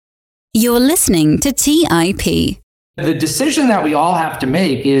You're listening to TIP. The decision that we all have to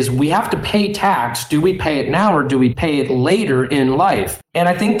make is we have to pay tax. Do we pay it now or do we pay it later in life? And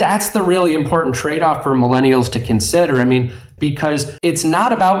I think that's the really important trade-off for millennials to consider. Because it's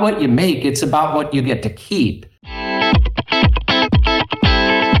not about what you make, it's about what you get to keep.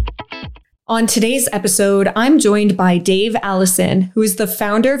 On today's episode, I'm joined by Dave Alison, who is the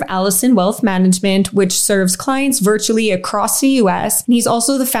founder of Alison Wealth Management, which serves clients virtually across the US. And he's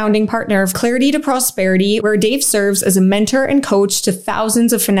also the founding partner of Clarity to Prosperity, where Dave serves as a mentor and coach to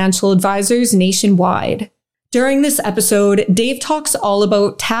thousands of financial advisors nationwide. During this episode, Dave talks all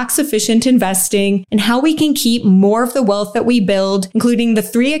about tax-efficient investing and how we can keep more of the wealth that we build, including the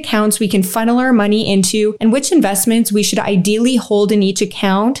 3 accounts we can funnel our money into and which investments we should ideally hold in each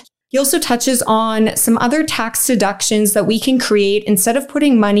account. He also touches on some other tax deductions that we can create instead of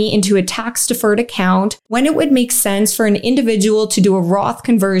putting money into a tax-deferred account, when it would make sense for an individual to do a Roth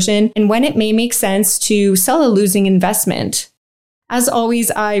conversion, and when it may make sense to sell a losing investment. As always,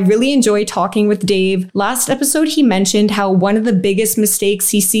 I really enjoy talking with Dave. Last episode, he mentioned how one of the biggest mistakes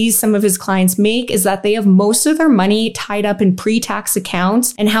he sees some of his clients make is that they have most of their money tied up in pre-tax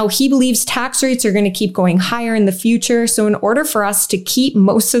accounts, and how he believes tax rates are going to keep going higher in the future. So in order for us to keep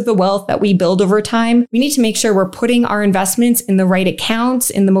most of the wealth that we build over time, we need to make sure we're putting our investments in the right accounts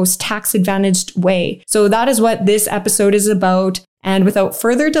in the most tax-advantaged way. So that is what this episode is about. And without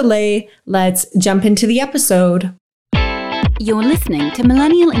further delay, let's jump into the episode. You're listening to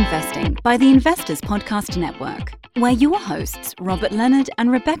Millennial Investing by the Investors Podcast Network, where your hosts, Robert Leonard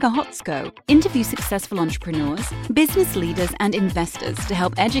and Rebecca Hotsko, interview successful entrepreneurs, business leaders, and investors to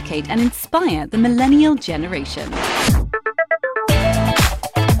help educate and inspire the millennial generation.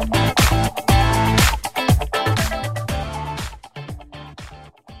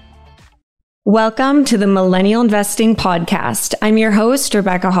 Welcome to the Millennial Investing Podcast. I'm your host,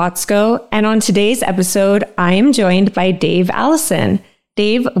 Rebecca Hotsko, and on today's episode, I am joined by Dave Alison.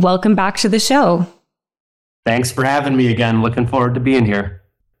 Dave, welcome back to the show. Thanks for having me again. Looking forward to being here.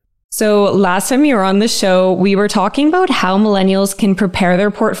 So last time you were on the show, we were talking about how millennials can prepare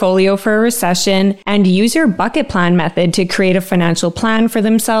their portfolio for a recession and use your bucket plan method to create a financial plan for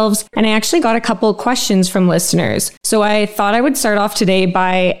themselves. And I actually got a couple of questions from listeners. So I thought I would start off today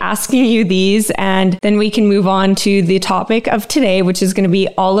by asking you these, and then we can move on to the topic of today, which is going to be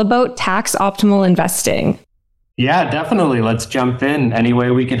all about tax optimal investing. Yeah, definitely. Let's jump in any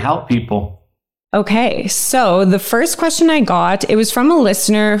way we can help people. Okay, so the first question I got, it was from a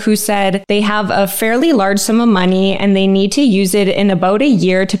listener who said they have a fairly large sum of money and they need to use it in about a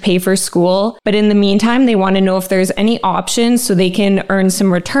year to pay for school. But in the meantime, they want to know if there's any options so they can earn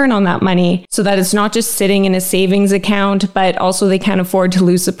some return on that money so that it's not just sitting in a savings account, but also they can't afford to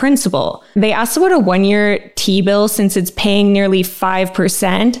lose the principal. They asked about a 1-year T-bill since it's paying nearly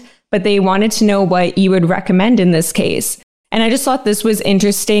 5%, but they wanted to know what you would recommend in this case. And I just thought this was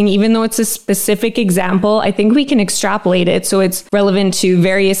interesting. Even though it's a specific example, I think we can extrapolate it so it's relevant to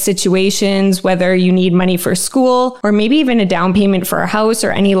various situations, whether you need money for school or maybe even a down payment for a house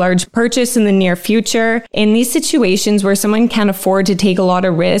or any large purchase in the near future. In these situations where someone can't afford to take a lot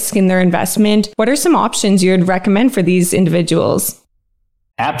of risk in their investment, what are some options you would recommend for these individuals?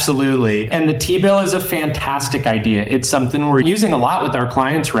 Absolutely. And the T-bill is a fantastic idea. It's something we're using a lot with our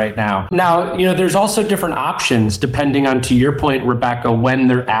clients right now. Now, there's also different options depending on, to your point, Rebecca, when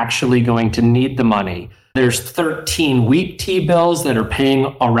they're actually going to need the money. There's 13-week T-bills that are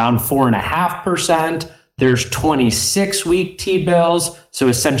paying around 4.5%. There's 26-week T-bills, so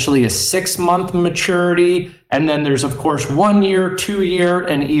essentially a 6-month maturity. And then there's, of course, 1 year, 2 year,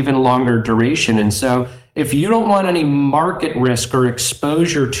 and even longer duration. And so if you don't want any market risk or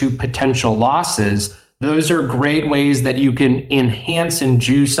exposure to potential losses, those are great ways that you can enhance and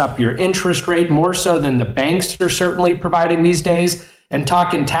juice up your interest rate more so than the banks are certainly providing these days. And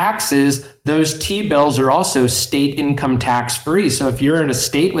talking taxes, those T-bills are also state income tax free. So if you're in a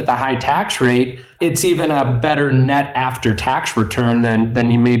state with a high tax rate, it's even a better net after tax return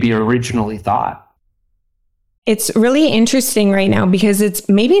than you maybe originally thought. It's really interesting right now because it's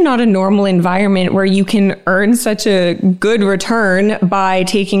maybe not a normal environment where you can earn such a good return by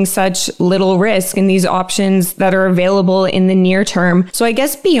taking such little risk in these options that are available in the near term. So I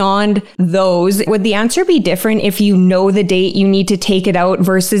guess beyond those, would the answer be different if you know the date you need to take it out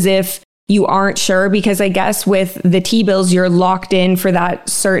versus if you aren't sure? Because I guess with the T-bills, you're locked in for that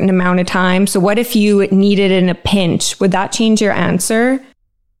certain amount of time. So what if you need it in a pinch? Would that change your answer?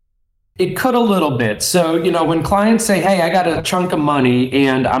 It could a little bit. So, when clients say, hey, I got a chunk of money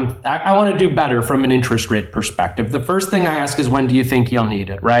and I want to do better from an interest rate perspective, the first thing I ask is, when do you think you'll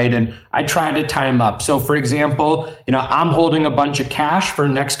need it, right? And I try to time up. So for example, I'm holding a bunch of cash for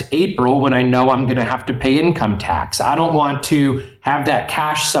next April when I know I'm going to have to pay income tax. I don't want to have that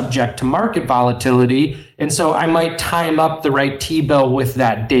cash subject to market volatility. And so I might time up the right T-bill with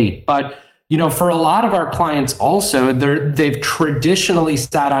that date. But for a lot of our clients also, they've traditionally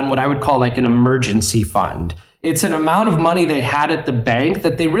sat on what I would call like an emergency fund. It's an amount of money they had at the bank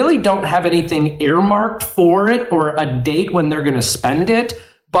that they really don't have anything earmarked for it or a date when they're going to spend it,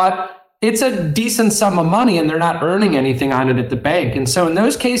 but it's a decent sum of money and they're not earning anything on it at the bank. And so in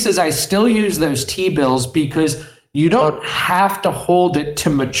those cases, I still use those T-bills because you don't have to hold it to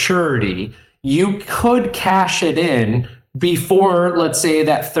maturity. You could cash it in before, let's say,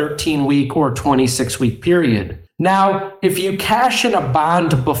 that 13-week or 26-week period. Now, if you cash in a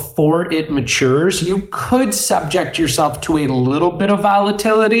bond before it matures, you could subject yourself to a little bit of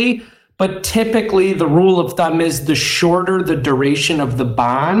volatility, but typically the rule of thumb is the shorter the duration of the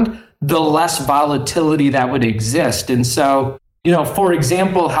bond, the less volatility that would exist. And so, for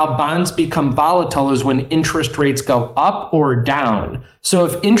example, how bonds become volatile is when interest rates go up or down. So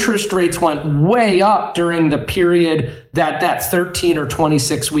if interest rates went way up during the period that 13 or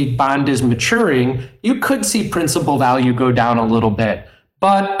 26 week bond is maturing, you could see principal value go down a little bit.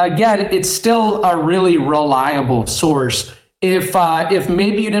 But again, it's still a really reliable source. If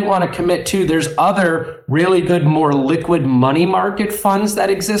maybe you didn't want to commit to, there's other really good, more liquid money market funds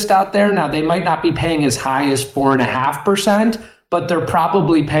that exist out there. Now, they might not be paying as high as 4.5%, but they're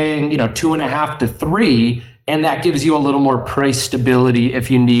probably paying, 2.5 to 3. And that gives you a little more price stability if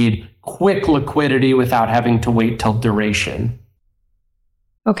you need quick liquidity without having to wait till duration.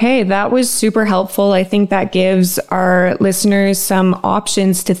 Okay, that was super helpful. I think that gives our listeners some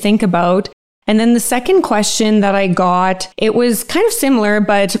options to think about. And then the second question that I got, it was kind of similar,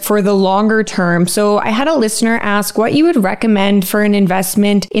 but for the longer term. So I had a listener ask what you would recommend for an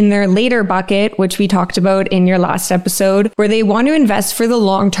investment in their later bucket, which we talked about in your last episode, where they want to invest for the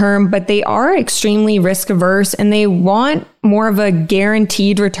long term, but they are extremely risk averse and they want more of a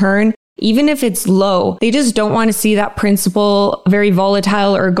guaranteed return. Even if it's low, they just don't want to see that principal very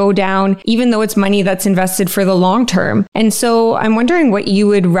volatile or go down, even though it's money that's invested for the long term. And so I'm wondering what you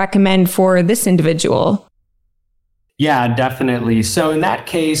would recommend for this individual. Yeah, definitely. So in that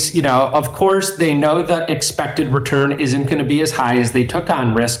case, of course, they know the expected return isn't going to be as high as they took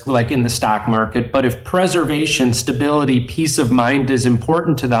on risk, like in the stock market. But if preservation, stability, peace of mind is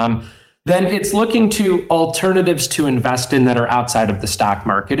important to them, then it's looking to alternatives to invest in that are outside of the stock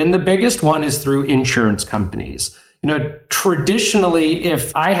market. And the biggest one is through insurance companies. Traditionally,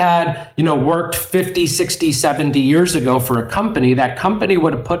 if I had, worked 50, 60, 70 years ago for a company, that company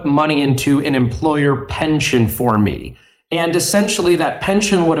would have put money into an employer pension for me. And essentially that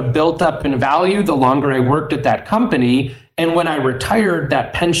pension would have built up in value the longer I worked at that company. And when I retired,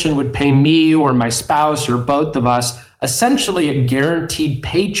 that pension would pay me or my spouse or both of us essentially a guaranteed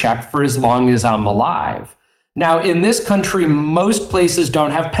paycheck for as long as I'm alive. Now, in this country, most places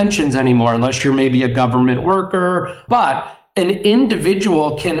don't have pensions anymore unless you're maybe a government worker, but an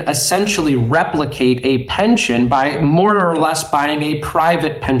individual can essentially replicate a pension by more or less buying a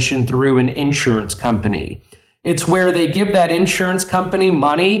private pension through an insurance company. It's where they give that insurance company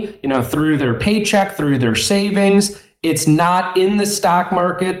money, through their paycheck, through their savings. It's not in the stock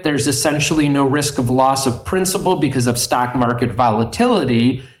market. There's essentially no risk of loss of principal because of stock market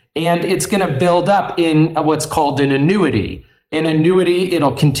volatility. And it's going to build up in what's called an annuity. An annuity,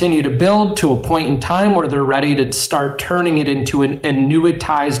 it'll continue to build to a point in time where they're ready to start turning it into an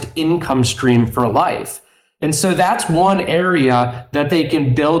annuitized income stream for life. And so that's one area that they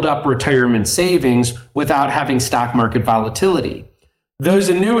can build up retirement savings without having stock market volatility. Those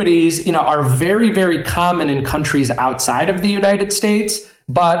annuities, are very, very common in countries outside of the United States.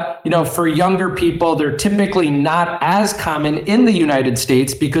 But, for younger people, they're typically not as common in the United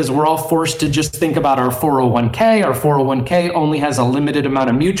States because we're all forced to just think about our 401k. Our 401k only has a limited amount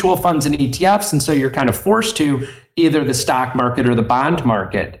of mutual funds and ETFs. And so you're kind of forced to either the stock market or the bond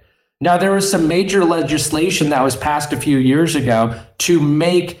market. Now, there was some major legislation that was passed a few years ago to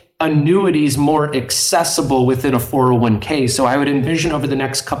make annuities more accessible within a 401k. So I would envision over the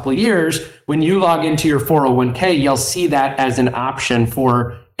next couple of years, when you log into your 401k, you'll see that as an option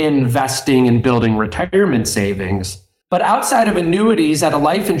for investing and building retirement savings. But outside of annuities at a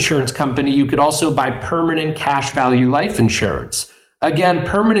life insurance company, you could also buy permanent cash value life insurance. Again,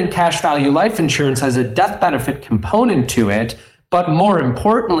 permanent cash value life insurance has a death benefit component to it, But more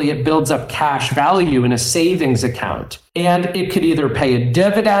importantly, it builds up cash value in a savings account. And it could either pay a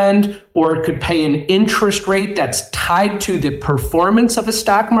dividend or it could pay an interest rate that's tied to the performance of a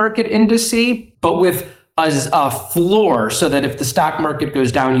stock market indice, but with a floor so that if the stock market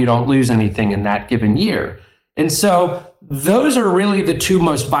goes down, you don't lose anything in that given year. And so those are really the two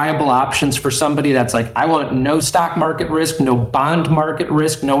most viable options for somebody that's like, I want no stock market risk, no bond market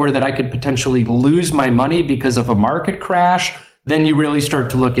risk, nowhere that I could potentially lose my money because of a market crash. Then you really start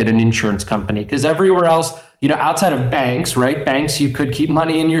to look at an insurance company, because everywhere else, outside of banks, right? Banks, you could keep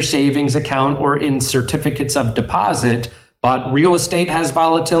money in your savings account or in certificates of deposit, but real estate has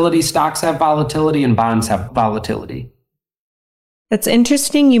volatility, stocks have volatility, and bonds have volatility. That's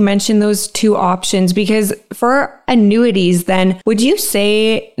interesting you mentioned those two options, because for annuities, then, would you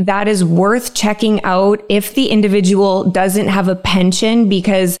say that is worth checking out if the individual doesn't have a pension,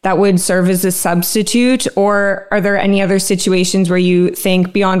 because that would serve as a substitute? Or are there any other situations where you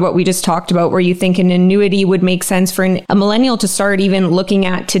think, beyond what we just talked about, where you think an annuity would make sense for a millennial to start even looking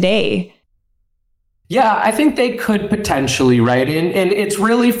at today? Yeah, I think they could potentially, right? And it's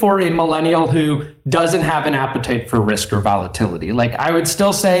really for a millennial who doesn't have an appetite for risk or volatility. Like, I would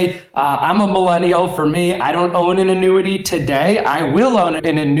still say I'm a millennial. For me, I don't own an annuity today. I will own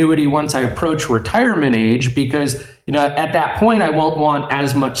an annuity once I approach retirement age, because at that point, I won't want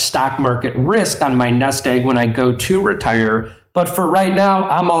as much stock market risk on my nest egg when I go to retire. But for right now,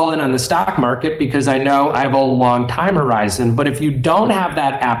 I'm all in on the stock market because I know I have a long time horizon. But if you don't have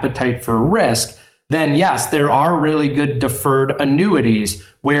that appetite for risk, then yes, there are really good deferred annuities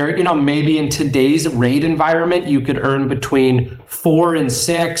where, maybe in today's rate environment, you could earn between 4 and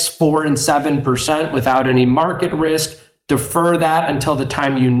 6, 4 and 7% without any market risk. Defer that until the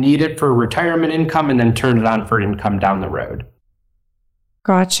time you need it for retirement income, and then turn it on for income down the road.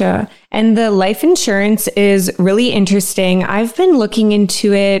 Gotcha. And the life insurance is really interesting. I've been looking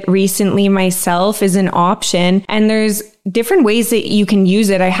into it recently myself as an option, and there's different ways that you can use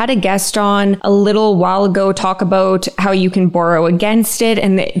it. I had a guest on a little while ago talk about how you can borrow against it,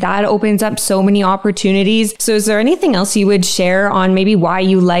 and that opens up so many opportunities. So is there anything else you would share on maybe why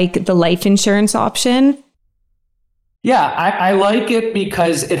you like the life insurance option? Yeah, I like it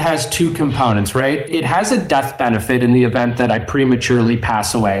because it has two components, right? It has a death benefit in the event that I prematurely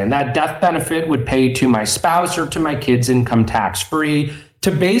pass away. And that death benefit would pay to my spouse or to my kids income tax free to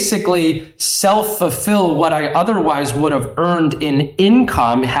basically self-fulfill what I otherwise would have earned in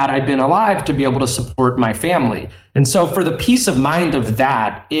income had I been alive to be able to support my family. And so for the peace of mind of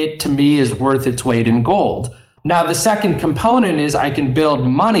that, it to me is worth its weight in gold. Now, the second component is I can build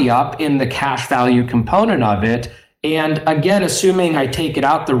money up in the cash value component of it. And again, assuming I take it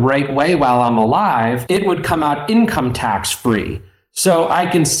out the right way while I'm alive, it would come out income tax free. So I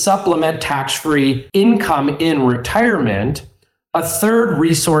can supplement tax-free income in retirement. A third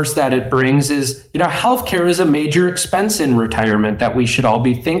resource that it brings is, healthcare is a major expense in retirement that we should all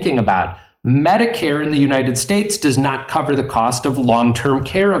be thinking about. Medicare in the United States does not cover the cost of long-term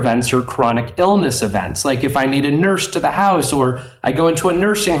care events or chronic illness events, like if I need a nurse to the house or I go into a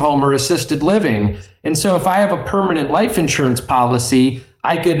nursing home or assisted living. And so if I have a permanent life insurance policy,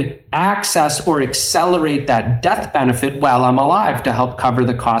 I could access or accelerate that death benefit while I'm alive to help cover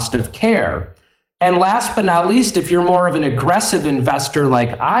the cost of care. And last but not least, if you're more of an aggressive investor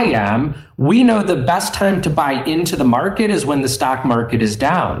like I am, we know the best time to buy into the market is when the stock market is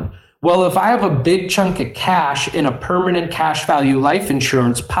down. Well, if I have a big chunk of cash in a permanent cash value life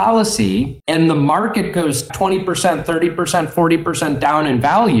insurance policy and the market goes 20%, 30%, 40% down in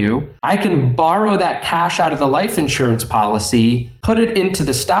value, I can borrow that cash out of the life insurance policy, put it into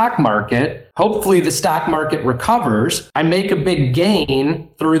the stock market. Hopefully the stock market recovers. I make a big gain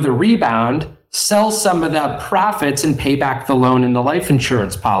through the rebound, sell some of the profits and pay back the loan in the life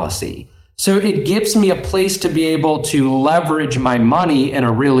insurance policy. So it gives me a place to be able to leverage my money in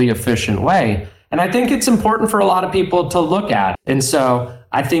a really efficient way. And I think it's important for a lot of people to look at. And so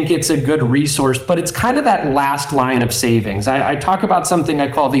I think it's a good resource, but it's kind of that last line of savings. I talk about something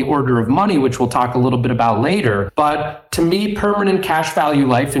I call the order of money, which we'll talk a little bit about later. But to me, permanent cash value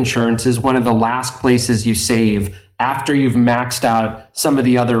life insurance is one of the last places you save after you've maxed out some of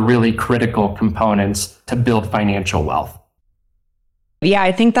the other really critical components to build financial wealth. Yeah,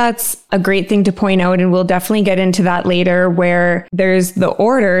 I think that's a great thing to point out, and we'll definitely get into that later, where there's the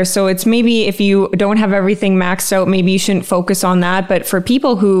order. So it's maybe if you don't have everything maxed out, maybe you shouldn't focus on that. But for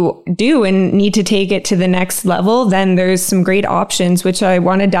people who do and need to take it to the next level, then there's some great options, which I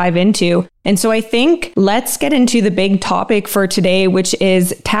want to dive into. And so I think let's get into the big topic for today, which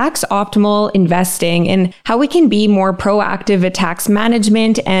is tax optimal investing and how we can be more proactive at tax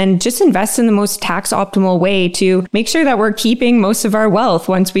management and just invest in the most tax optimal way to make sure that we're keeping most of our wealth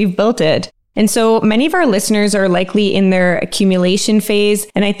once we've built it. And so many of our listeners are likely in their accumulation phase.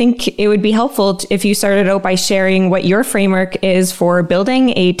 And I think it would be helpful if you started out by sharing what your framework is for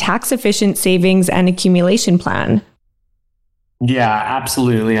building a tax efficient savings and accumulation plan. Yeah,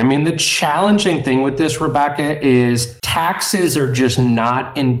 absolutely. I mean, the challenging thing with this, Rebecca, is taxes are just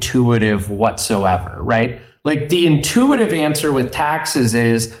not intuitive whatsoever, right? Like the intuitive answer with taxes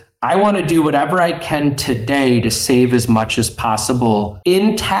is, I want to do whatever I can today to save as much as possible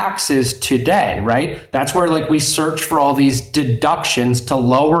in taxes today, right? That's where like we search for all these deductions to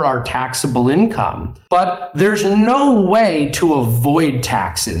lower our taxable income. But there's no way to avoid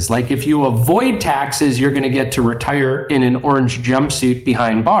taxes. Like if you avoid taxes, you're going to get to retire in an orange jumpsuit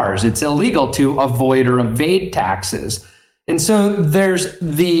behind bars. It's illegal to avoid or evade taxes. And so there's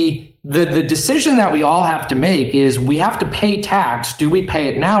the decision that we all have to make is we have to pay tax. Do we pay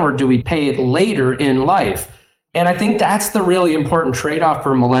it now or do we pay it later in life? And I think that's the really important trade-off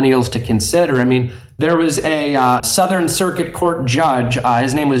for millennials to consider. I mean, there was a Southern Circuit Court judge.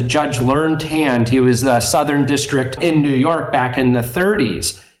 His name was Judge Learned Hand. He was the Southern District in New York back in the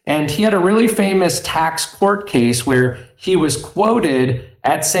 30s. And he had a really famous tax court case where he was quoted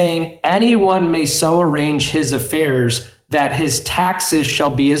at saying, anyone may so arrange his affairs that his taxes shall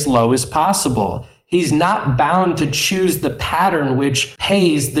be as low as possible. He's not bound to choose the pattern which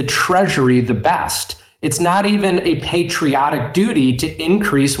pays the treasury the best. It's not even a patriotic duty to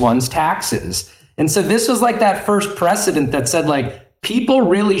increase one's taxes. And so this was like that first precedent that said like, people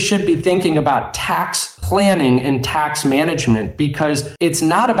really should be thinking about tax planning and tax management because it's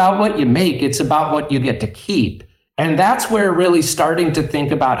not about what you make, it's about what you get to keep. And that's where really starting to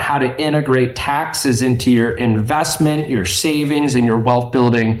think about how to integrate taxes into your investment, your savings, and your wealth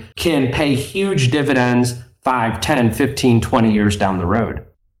building can pay huge dividends 5, 10, 15, 20 years down the road.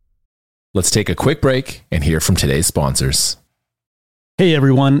 Let's take a quick break and hear from today's sponsors. Hey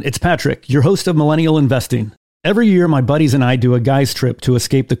everyone, it's Patrick, your host of Millennial Investing. Every year, my buddies and I do a guy's trip to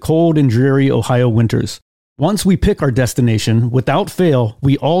escape the cold and dreary Ohio winters. Once we pick our destination, without fail,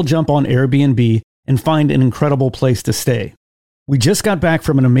 we all jump on Airbnb and find an incredible place to stay. We just got back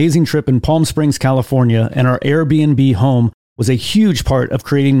from an amazing trip in Palm Springs, California, and our Airbnb home was a huge part of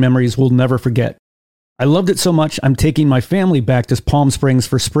creating memories we'll never forget. I loved it so much, I'm taking my family back to Palm Springs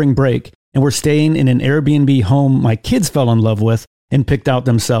for spring break, and we're staying in an Airbnb home my kids fell in love with and picked out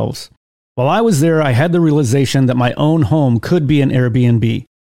themselves. While I was there, I had the realization that my own home could be an Airbnb.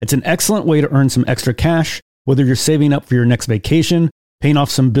 It's an excellent way to earn some extra cash, whether you're saving up for your next vacation, paying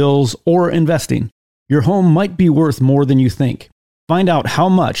off some bills, or investing. Your home might be worth more than you think. Find out how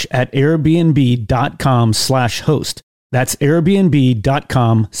much at airbnb.com/host. That's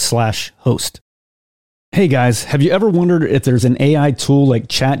airbnb.com/host. Hey guys, have you ever wondered if there's an AI tool like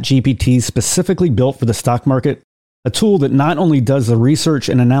ChatGPT specifically built for the stock market? A tool that not only does the research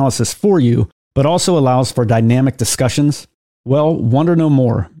and analysis for you, but also allows for dynamic discussions? Well, want to know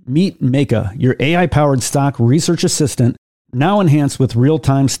more? Meet Meka, your AI-powered stock research assistant, now enhanced with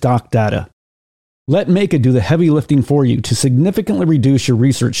real-time stock data. Let Meka do the heavy lifting for you to significantly reduce your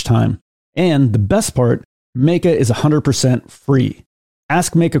research time. And the best part, Meka is 100% free.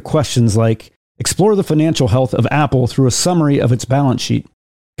 Ask Meka questions like, explore the financial health of Apple through a summary of its balance sheet.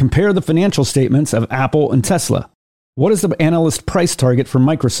 Compare the financial statements of Apple and Tesla. What is the analyst price target for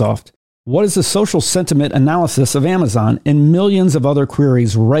Microsoft? What is the social sentiment analysis of Amazon? And millions of other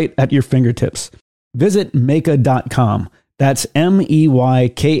queries right at your fingertips. Visit Meka.com. That's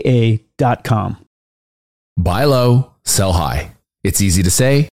MEYKA.com. Buy low, sell high. It's easy to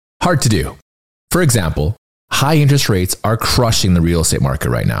say, hard to do. For example, high interest rates are crushing the real estate market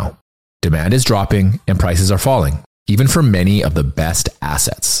right now. Demand is dropping and prices are falling, even for many of the best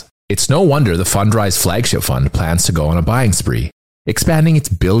assets. It's no wonder the Fundrise flagship fund plans to go on a buying spree, expanding its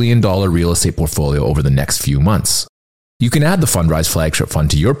billion-dollar real estate portfolio over the next few months. You can add the Fundrise flagship fund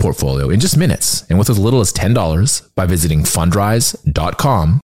to your portfolio in just minutes and with as little as $10 by visiting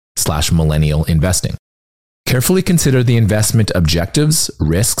fundrise.com/millennial investing. Carefully consider the investment objectives,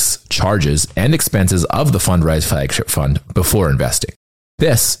 risks, charges, and expenses of the Fundrise flagship fund before investing.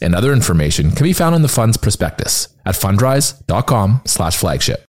 This and other information can be found in the fund's prospectus at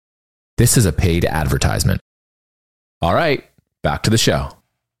fundrise.com/flagship. This is a paid advertisement. All right, back to the show.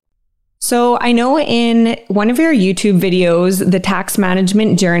 So I know in one of your YouTube videos, The Tax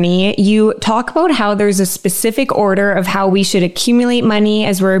Management Journey, you talk about how there's a specific order of how we should accumulate money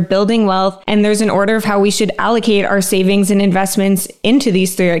as we're building wealth, and there's an order of how we should allocate our savings and investments into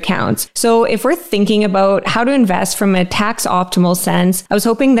these 3 accounts. So if we're thinking about how to invest from a tax optimal sense, I was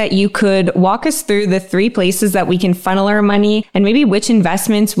hoping that you could walk us through the 3 places that we can funnel our money and maybe which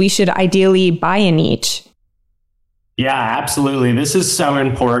investments we should ideally buy in each. Yeah, absolutely. This is so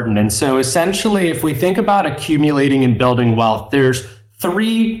important. And so essentially, if we think about accumulating and building wealth, there's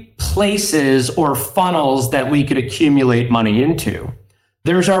 3 places or funnels that we could accumulate money into.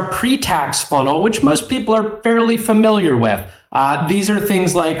 There's our pre-tax funnel, which most people are fairly familiar with. These are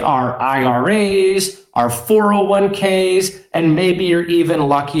things like our IRAs, our 401ks, and maybe you're even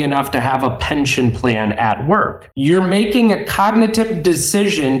lucky enough to have a pension plan at work. You're making a cognitive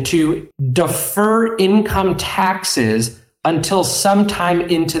decision to defer income taxes until sometime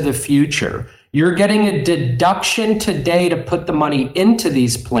into the future. You're getting a deduction today to put the money into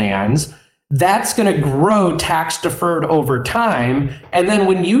these plans. That's going to grow tax deferred over time. And then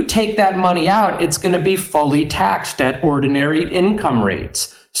when you take that money out, it's going to be fully taxed at ordinary income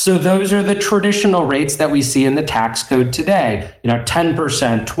rates. So those are the traditional rates that we see in the tax code today,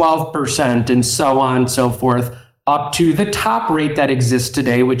 10%, 12%, and so on and so forth, up to the top rate that exists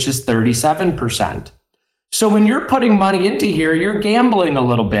today, which is 37%. So when you're putting money into here, you're gambling a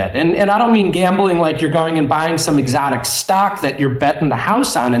little bit. And I don't mean gambling like you're going and buying some exotic stock that you're betting the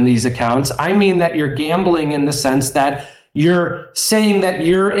house on in these accounts. I mean that you're gambling in the sense that you're saying that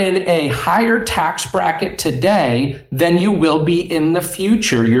you're in a higher tax bracket today than you will be in the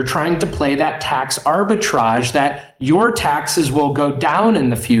future. You're trying to play that tax arbitrage that your taxes will go down in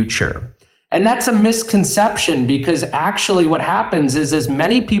the future. And that's a misconception, because actually what happens is as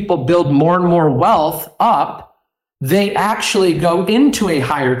many people build more and more wealth up, they actually go into a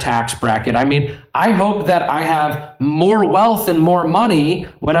higher tax bracket. I mean, I hope that I have more wealth and more money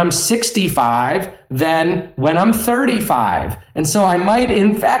when I'm 65 than when I'm 35. And so I might,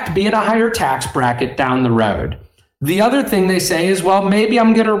 in fact, be in a higher tax bracket down the road. The other thing they say is, well, maybe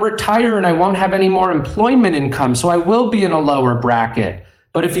I'm going to retire and I won't have any more employment income, so I will be in a lower bracket.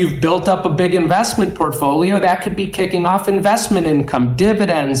 But if you've built up a big investment portfolio, that could be kicking off investment income,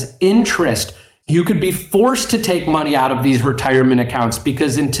 dividends, interest. You could be forced to take money out of these retirement accounts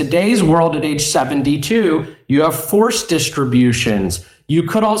because in today's world at age 72, you have forced distributions. You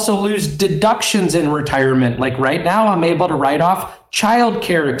could also lose deductions in retirement. Like right now, I'm able to write off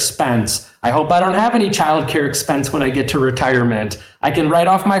childcare expense. I hope I don't have any childcare expense when I get to retirement. I can write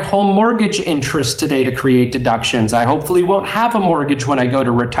off my home mortgage interest today to create deductions. I hopefully won't have a mortgage when I go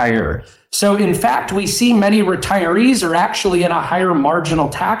to retire. So in fact, we see many retirees are actually in a higher marginal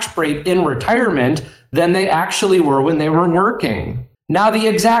tax rate in retirement than they actually were when they were working. Now, the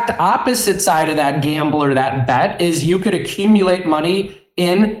exact opposite side of that gamble or that bet is you could accumulate money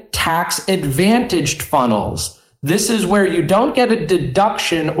in tax advantaged funnels. This is where you don't get a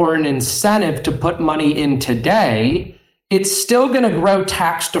deduction or an incentive to put money in today. It's still going to grow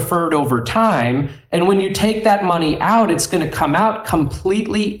tax deferred over time. And when you take that money out, it's going to come out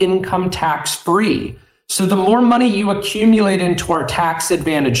completely income tax free. So the more money you accumulate into our tax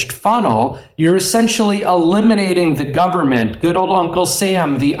advantaged funnel, you're essentially eliminating the government, good old Uncle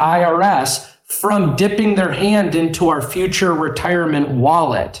Sam, the IRS, from dipping their hand into our future retirement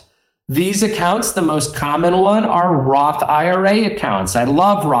wallet. These accounts, the most common one, are Roth IRA accounts. I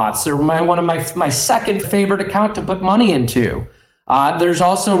love Roths. They're one of my second favorite account to put money into. There's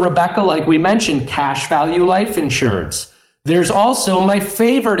also, Rebecca, like we mentioned, cash value life insurance. There's also my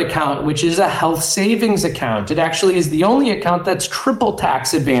favorite account, which is a health savings account. It actually is the only account that's triple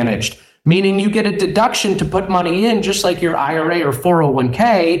tax advantaged, meaning you get a deduction to put money in just like your IRA or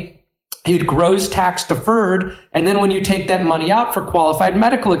 401k. It grows tax deferred, and then when you take that money out for qualified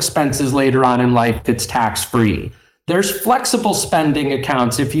medical expenses later on in life, it's tax free. There's flexible spending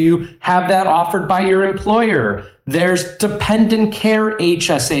accounts if you have that offered by your employer. There's dependent care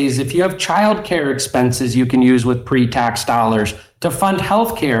HSAs if you have child care expenses you can use with pre-tax dollars to fund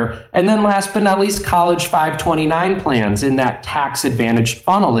healthcare. And then last but not least, college 529 plans in that tax advantaged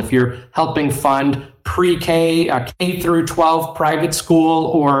funnel if you're helping fund pre-K, K through 12 private school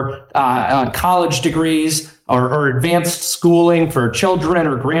or college degrees or advanced schooling for children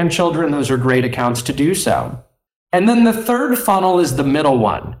or grandchildren. Those are great accounts to do so. And then the third funnel is the middle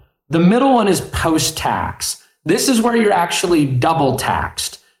one. The middle one is post-tax. This is where you're actually double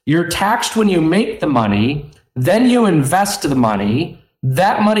taxed. You're taxed when you make the money, then you invest the money.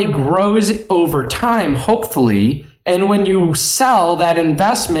 That money grows over time, hopefully, And when you sell that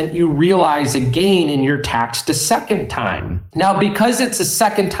investment, you realize a gain and you're taxed a second time. Now, because it's a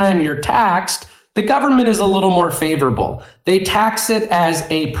second time you're taxed, the government is a little more favorable. They tax it as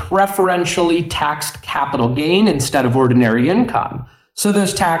a preferentially taxed capital gain instead of ordinary income. So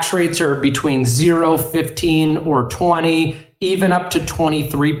those tax rates are between 0, 15, or 20, even up to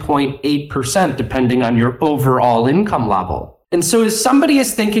 23.8%, depending on your overall income level. And so as somebody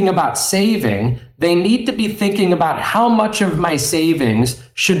is thinking about saving, they need to be thinking about how much of my savings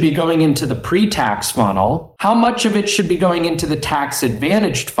should be going into the pre-tax funnel, how much of it should be going into the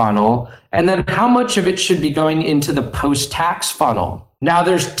tax-advantaged funnel, and then how much of it should be going into the post-tax funnel. Now,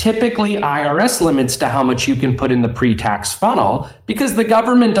 there's typically IRS limits to how much you can put in the pre-tax funnel because the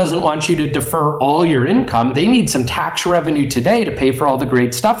government doesn't want you to defer all your income. They need some tax revenue today to pay for all the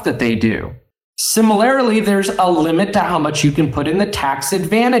great stuff that they do. Similarly, there's a limit to how much you can put in the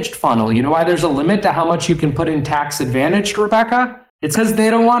tax-advantaged funnel. You know why there's a limit to how much you can put in tax-advantaged, Rebecca? It's because they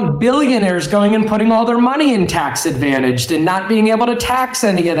don't want billionaires going and putting all their money in tax-advantaged and not being able to tax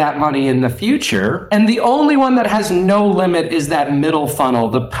any of that money in the future. And the only one that has no limit is that middle funnel,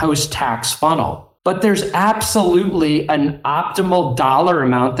 the post-tax funnel. But there's absolutely an optimal dollar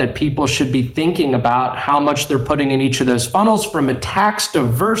amount that people should be thinking about how much they're putting in each of those funnels from a tax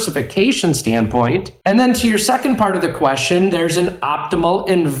diversification standpoint. And then to your second part of the question, there's an optimal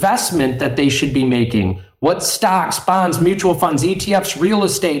investment that they should be making. What stocks, bonds, mutual funds, ETFs, real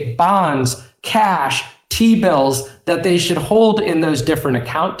estate, bonds, cash, T-bills that they should hold in those different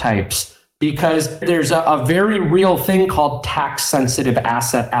account types. Because there's a very real thing called tax-sensitive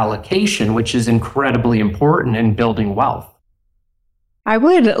asset allocation, which is incredibly important in building wealth. I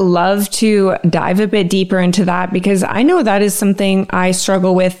would love to dive a bit deeper into that because I know that is something I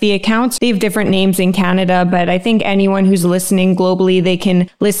struggle with. The accounts, they have different names in Canada, but I think anyone who's listening globally, they can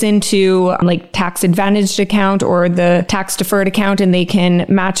listen to like tax advantaged account or the tax deferred account and they can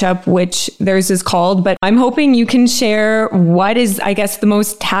match up which theirs is called. But I'm hoping you can share what is, I guess, the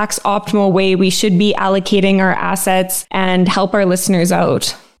most tax optimal way we should be allocating our assets and help our listeners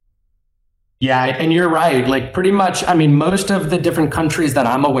out. Yeah, and you're right. Like pretty much, I mean, most of the different countries that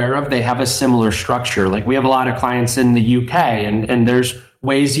I'm aware of, they have a similar structure. Like we have a lot of clients in the UK and there's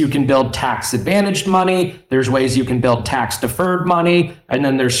ways you can build tax advantaged money. There's ways you can build tax deferred money. And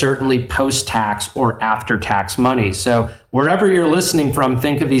then there's certainly post-tax or after-tax money. So wherever you're listening from,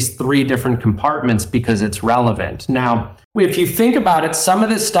 think of these three different compartments because it's relevant. Now, if you think about it, some of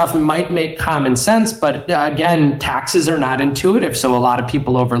this stuff might make common sense, but again, taxes are not intuitive. So a lot of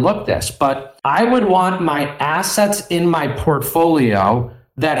people overlook this, but I would want my assets in my portfolio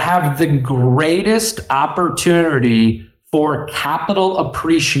that have the greatest opportunity for capital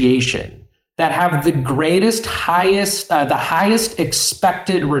appreciation, that have the greatest, the highest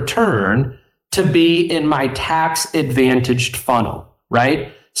expected return to be in my tax advantaged funnel,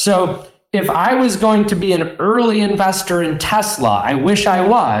 right? So if I was going to be an early investor in Tesla, I wish I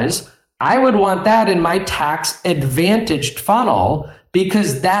was, I would want that in my tax advantaged funnel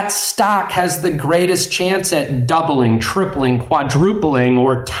because that stock has the greatest chance at doubling, tripling, quadrupling,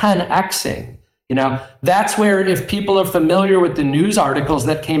 or 10xing. You know, that's where if people are familiar with the news articles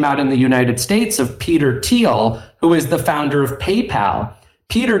that came out in the United States of Peter Thiel, who is the founder of PayPal,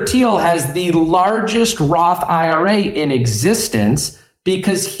 Peter Thiel has the largest Roth IRA in existence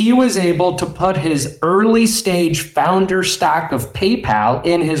because he was able to put his early stage founder stock of PayPal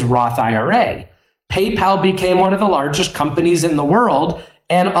in his Roth IRA. PayPal became one of the largest companies in the world,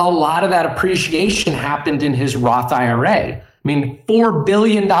 and a lot of that appreciation happened in his Roth IRA. I mean, $4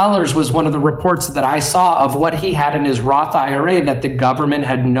 billion was one of the reports that I saw of what he had in his Roth IRA that the government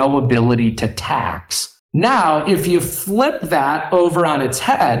had no ability to tax. Now, if you flip that over on its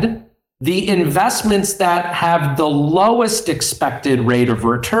head, the investments that have the lowest expected rate of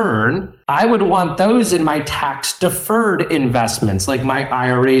return, I would want those in my tax deferred investments like my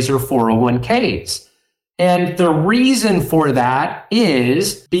IRAs or 401ks. And the reason for that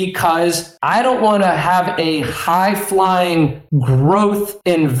is because I don't want to have a high flying growth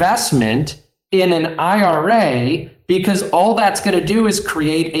investment in an IRA because all that's going to do is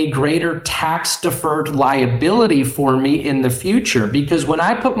create a greater tax deferred liability for me in the future. Because when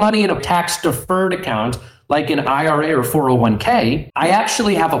I put money in a tax deferred account, like an IRA or 401k, I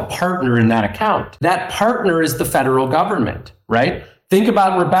actually have a partner in that account. That partner is the federal government, right? Think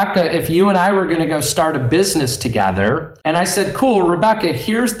about Rebecca, if you and I were going to go start a business together, and I said, cool, Rebecca,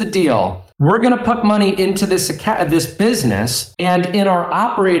 here's the deal. We're going to put money into this business, and in our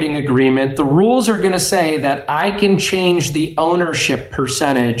operating agreement, the rules are going to say that I can change the ownership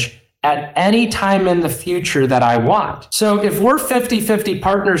percentage at any time in the future that I want. So if we're 50-50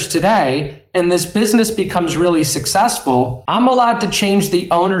 partners today, and this business becomes really successful, I'm allowed to change the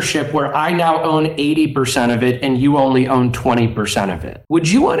ownership where I now own 80% of it and you only own 20% of it. Would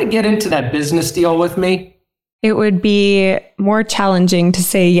you want to get into that business deal with me? It would be more challenging to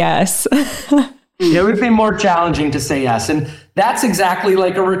say yes. It would be more challenging to say yes. And that's exactly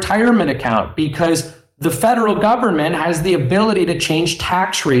like a retirement account, because the federal government has the ability to change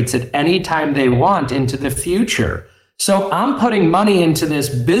tax rates at any time they want into the future. So I'm putting money into this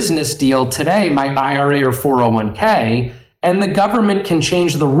business deal today, my IRA or 401k, and the government can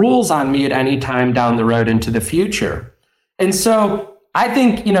change the rules on me at any time down the road into the future. And so I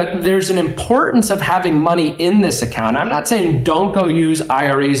think, there's an importance of having money in this account. I'm not saying don't go use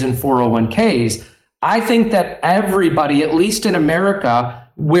IRAs and 401ks. I think that everybody, at least in America,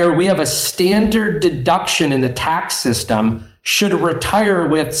 where we have a standard deduction in the tax system, should retire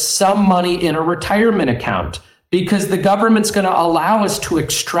with some money in a retirement account, because the government's going to allow us to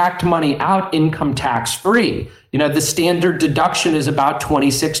extract money out income tax free. The standard deduction is about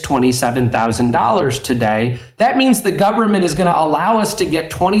 $26,000, $27,000 today. That means the government is going to allow us to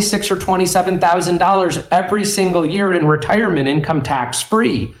get $26,000 or $27,000 every single year in retirement income tax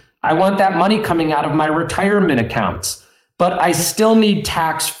free. I want that money coming out of my retirement accounts, but I still need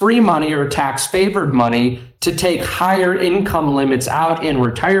tax-free money or tax-favored money to take higher income limits out in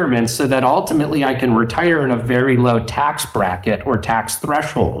retirement so that ultimately I can retire in a very low tax bracket or tax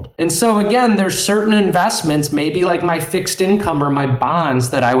threshold. And so again, there's certain investments, maybe like my fixed income or my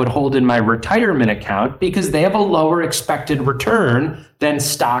bonds, that I would hold in my retirement account because they have a lower expected return than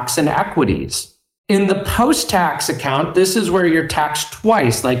stocks and equities. In the post-tax account, this is where you're taxed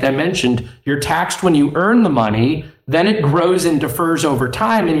twice. Like I mentioned, you're taxed when you earn the money, then it grows and defers over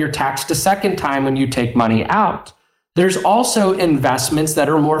time, and you're taxed a second time when you take money out. There's also investments that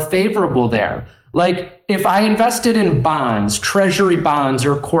are more favorable there. Like if I invested in bonds, treasury bonds,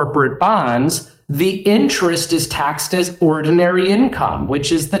 or corporate bonds, the interest is taxed as ordinary income,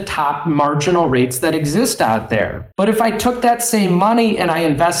 which is the top marginal rates that exist out there. But if I took that same money and I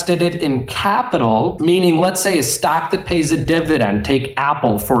invested it in capital, meaning let's say a stock that pays a dividend, take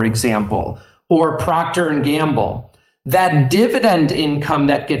Apple, for example, or Procter and Gamble, that dividend income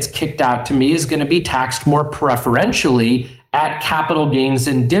that gets kicked out to me is going to be taxed more preferentially at capital gains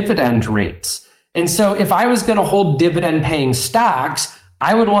and dividend rates. And so if I was going to hold dividend paying stocks,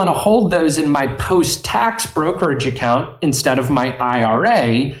 I would want to hold those in my post-tax brokerage account instead of my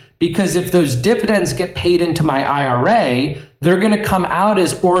IRA, because if those dividends get paid into my IRA, they're going to come out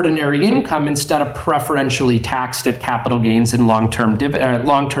as ordinary income instead of preferentially taxed at capital gains and long-term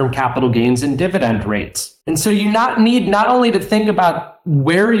capital gains and dividend rates. And so you need not only to think about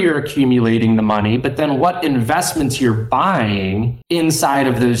where you're accumulating the money, but then what investments you're buying inside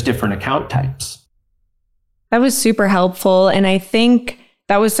of those different account types. That was super helpful. And I think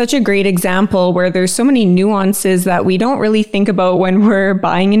that was such a great example where there's so many nuances that we don't really think about when we're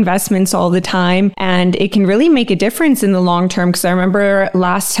buying investments all the time. And it can really make a difference in the long term. Because I remember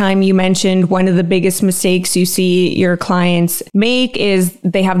last time you mentioned one of the biggest mistakes you see your clients make is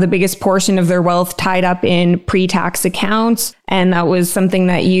they have the biggest portion of their wealth tied up in pre-tax accounts. And that was something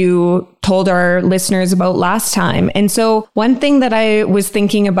that you told our listeners about last time. And so one thing that I was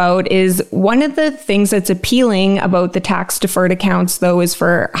thinking about is one of the things that's appealing about the tax deferred accounts, though, is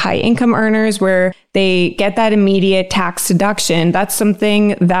for high income earners where they get that immediate tax deduction. That's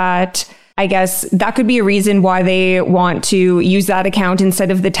something that I guess that could be a reason why they want to use that account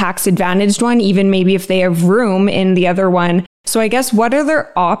instead of the tax advantaged one, even maybe if they have room in the other one. So I guess what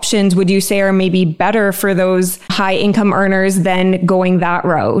other options would you say are maybe better for those high income earners than going that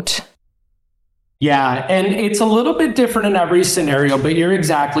route? Yeah, and it's a little bit different in every scenario, but you're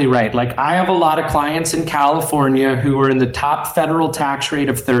exactly right. Like I have a lot of clients in California who are in the top federal tax rate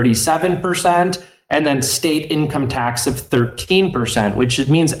of 37% and then state income tax of 13%, which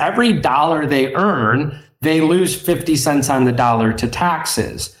means every dollar they earn, they lose 50 cents on the dollar to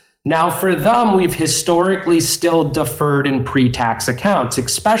taxes. Now, for them, we've historically still deferred in pre-tax accounts,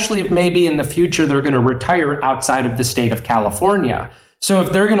 especially if maybe in the future they're going to retire outside of the state of California. So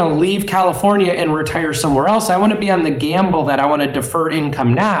if they're going to leave California and retire somewhere else, I want to be on the gamble that I want to defer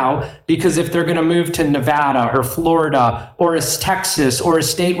income now, because if they're going to move to Nevada or Florida or Texas or a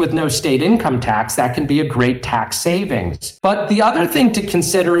state with no state income tax, that can be a great tax savings. But the other thing to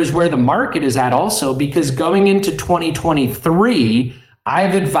consider is where the market is at also, because going into 2023,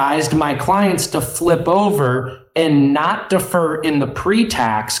 I've advised my clients to flip over and not defer in the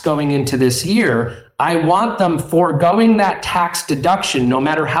pre-tax going into this year. I want them foregoing that tax deduction, no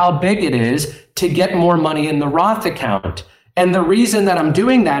matter how big it is, to get more money in the Roth account. And the reason that I'm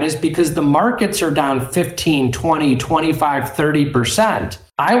doing that is because the markets are down 15, 20, 25, 30%.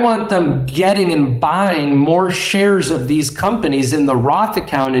 I want them getting and buying more shares of these companies in the Roth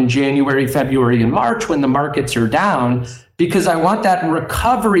account in January, February, and March when the markets are down, because I want that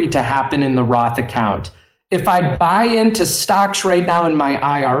recovery to happen in the Roth account. If I buy into stocks right now in my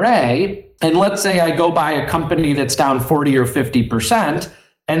IRA, and let's say I go buy a company that's down 40 or 50%,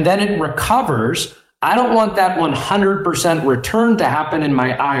 and then it recovers, I don't want that 100% return to happen in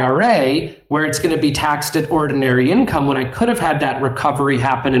my IRA where it's going to be taxed at ordinary income when I could have had that recovery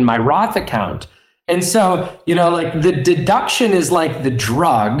happen in my Roth account. And so, like the deduction is like the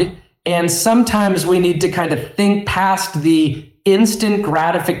drug. And sometimes we need to kind of think past the instant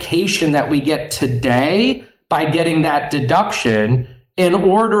gratification that we get today by getting that deduction in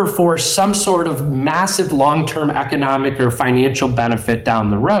order for some sort of massive long-term economic or financial benefit down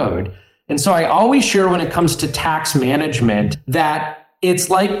the road. And so I always share when it comes to tax management that it's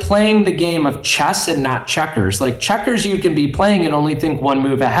like playing the game of chess and not checkers. Like checkers, you can be playing and only think one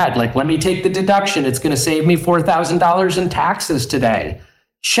move ahead. Like, let me take the deduction. It's going to save me $4,000 in taxes today.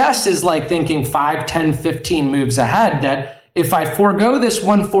 Chess is like thinking 5, 10, 15 moves ahead, that if I forego this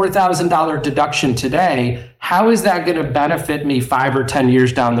one $4,000 deduction today, how is that going to benefit me 5 or 10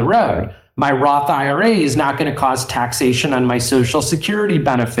 years down the road? My Roth IRA is not going to cause taxation on my Social Security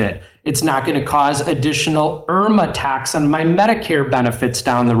benefit. It's not going to cause additional IRMA tax on my Medicare benefits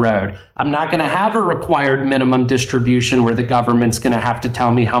down the road. I'm not going to have a required minimum distribution where the government's going to have to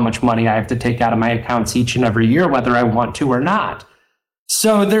tell me how much money I have to take out of my accounts each and every year, whether I want to or not.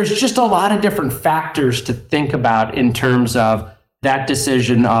 So there's just a lot of different factors to think about in terms of that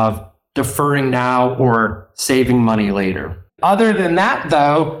decision of deferring now or saving money later. Other than that,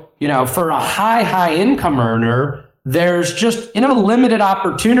 though, for a high income earner, there's just, limited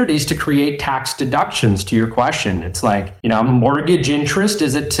opportunities to create tax deductions to your question. It's like, mortgage interest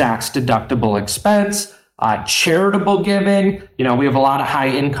is a tax deductible expense. Charitable giving, we have a lot of high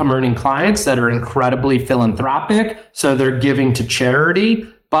income earning clients that are incredibly philanthropic, so they're giving to charity.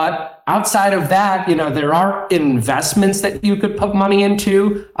 But outside of that, there are investments that you could put money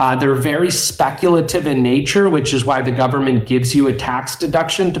into. They're very speculative in nature, which is why the government gives you a tax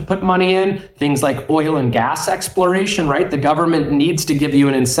deduction to put money in. Things like oil and gas exploration, right? The government needs to give you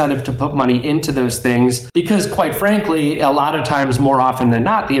an incentive to put money into those things because, quite frankly, a lot of times, more often than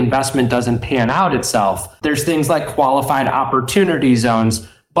not, the investment doesn't pan out itself. There's things like qualified opportunity zones.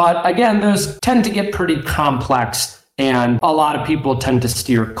 But again, those tend to get pretty complex. And a lot of people tend to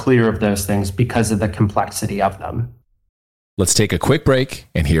steer clear of those things because of the complexity of them. Let's take a quick break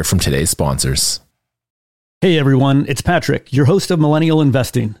and hear from today's sponsors. Hey everyone, it's Patrick, your host of Millennial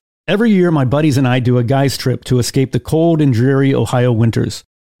Investing. Every year, my buddies and I do a guy's trip to escape the cold and dreary Ohio winters.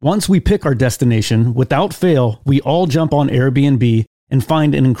 Once we pick our destination, without fail, we all jump on Airbnb and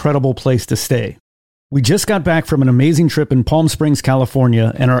find an incredible place to stay. We just got back from an amazing trip in Palm Springs,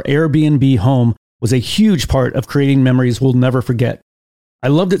 California, and our Airbnb home was a huge part of creating memories we'll never forget. I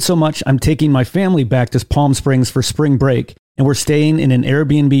loved it so much, I'm taking my family back to Palm Springs for spring break, and we're staying in an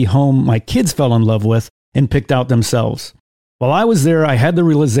Airbnb home my kids fell in love with and picked out themselves. While I was there, I had the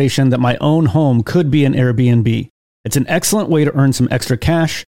realization that my own home could be an Airbnb. It's an excellent way to earn some extra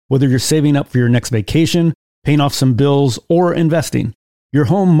cash, whether you're saving up for your next vacation, paying off some bills, or investing. Your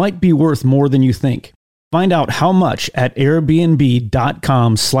home might be worth more than you think. Find out how much at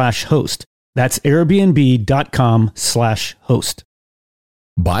airbnb.com/host. That's airbnb.com/host.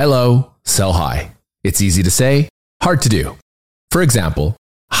 Buy low, sell high. It's easy to say, hard to do. For example,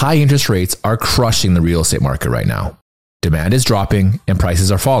 high interest rates are crushing the real estate market right now. Demand is dropping and prices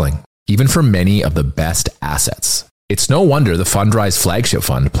are falling, even for many of the best assets. It's no wonder the Fundrise flagship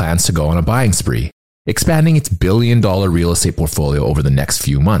fund plans to go on a buying spree, expanding its billion-dollar real estate portfolio over the next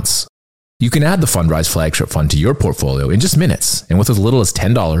few months. You can add the Fundrise flagship fund to your portfolio in just minutes and with as little as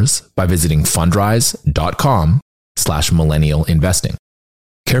 $10 by visiting fundrise.com/millennial investing.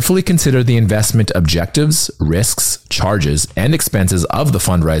 Carefully consider the investment objectives, risks, charges, and expenses of the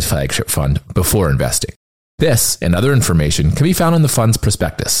Fundrise flagship fund before investing. This and other information can be found in the fund's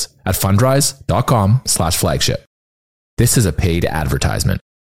prospectus at fundrise.com/flagship. This is a paid advertisement.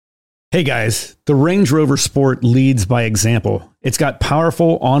 Hey guys, the Range Rover Sport leads by example. It's got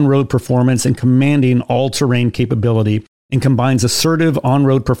powerful on-road performance and commanding all-terrain capability and combines assertive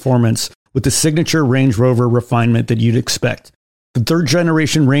on-road performance with the signature Range Rover refinement that you'd expect. The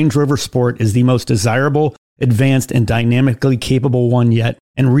third-generation Range Rover Sport is the most desirable, advanced, and dynamically capable one yet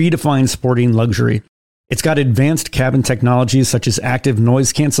and redefines sporting luxury. It's got advanced cabin technologies such as active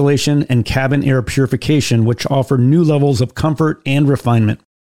noise cancellation and cabin air purification, which offer new levels of comfort and refinement.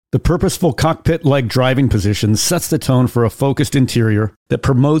 The purposeful cockpit-like driving position sets the tone for a focused interior that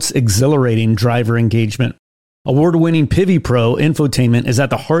promotes exhilarating driver engagement. Award-winning Pivi Pro infotainment is at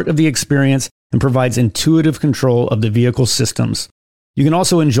the heart of the experience and provides intuitive control of the vehicle systems. You can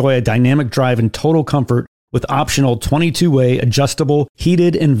also enjoy a dynamic drive in total comfort with optional 22-way adjustable,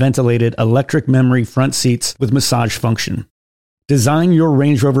 heated and ventilated electric memory front seats with massage function. Design your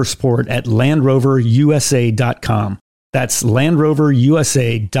Range Rover Sport at LandRoverUSA.com. That's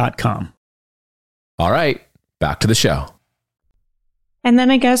LandRoverUSA.com. All right, back to the show. And then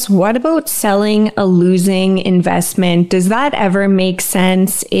I guess, what about selling a losing investment? Does that ever make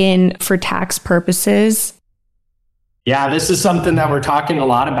sense for tax purposes? Yeah, this is something that we're talking a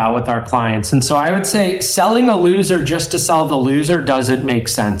lot about with our clients. And so I would say selling a loser just to sell the loser doesn't make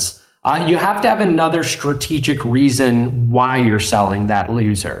sense. You have to have another strategic reason why you're selling that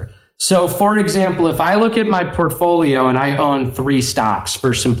loser. So for example, if I look at my portfolio and I own 3 stocks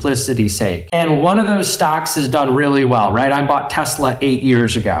for simplicity's sake, and one of those stocks has done really well, right? I bought Tesla 8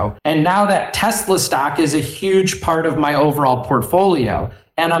 years ago. And now that Tesla stock is a huge part of my overall portfolio.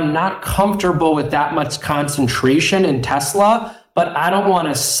 And I'm not comfortable with that much concentration in Tesla, but I don't want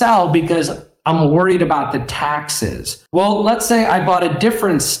to sell because I'm worried about the taxes. Well, let's say I bought a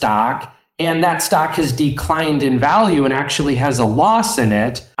different stock and that stock has declined in value and actually has a loss in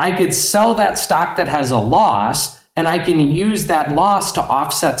it. I could sell that stock that has a loss, and I can use that loss to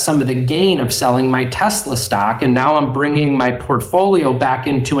offset some of the gain of selling my Tesla stock. And now I'm bringing my portfolio back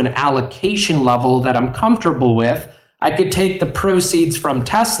into an allocation level that I'm comfortable with. I could take the proceeds from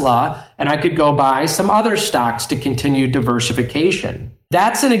Tesla and I could go buy some other stocks to continue diversification.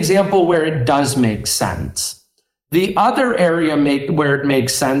 That's an example where it does make sense. The other area where it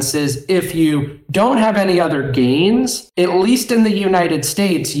makes sense is if you don't have any other gains, at least in the United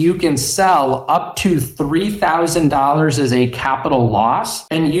States, you can sell up to $3,000 as a capital loss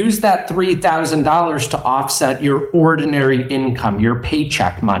and use that $3,000 to offset your ordinary income, your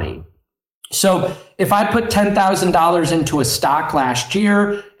paycheck money. So if I put $10,000 into a stock last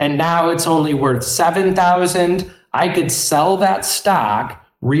year and now it's only worth $7,000, I could sell that stock,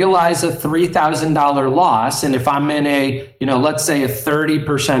 realize a $3,000 loss. And if I'm in let's say a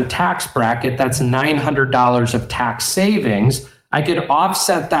 30% tax bracket, that's $900 of tax savings. I could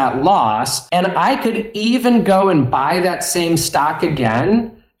offset that loss and I could even go and buy that same stock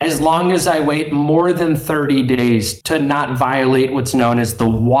again as long as I wait more than 30 days to not violate what's known as the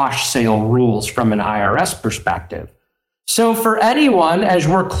wash sale rules from an IRS perspective. So for anyone, as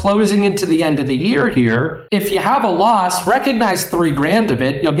we're closing into the end of the year here, if you have a loss, recognize $3,000 of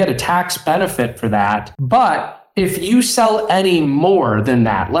it. You'll get a tax benefit for that. But if you sell any more than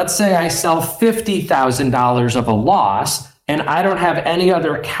that, let's say I sell $50,000 of a loss and I don't have any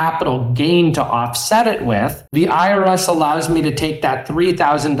other capital gain to offset it with, the IRS allows me to take that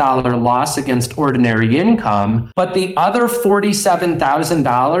 $3,000 loss against ordinary income, but the other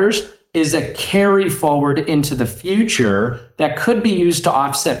 $47,000 is a carry forward into the future that could be used to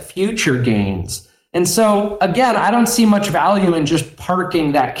offset future gains. And so again, I don't see much value in just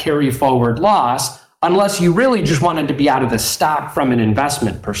parking that carry forward loss unless you really just wanted to be out of the stock from an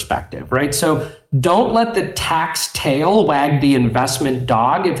investment perspective, right? So don't let the tax tail wag the investment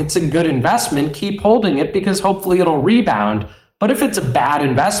dog. If it's a good investment, keep holding it because hopefully it'll rebound. But if it's a bad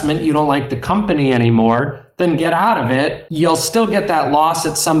investment, you don't like the company anymore, then get out of it. You'll still get that loss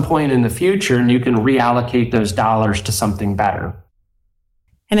at some point in the future and you can reallocate those dollars to something better.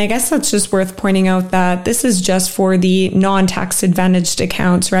 And I guess that's just worth pointing out that this is just for the non-tax advantaged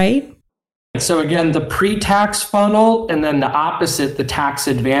accounts, right? So again, the pre-tax funnel and then the opposite, the tax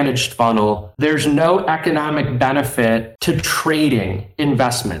advantaged funnel, there's no economic benefit to trading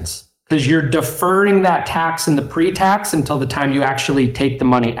investments because you're deferring that tax in the pre-tax until the time you actually take the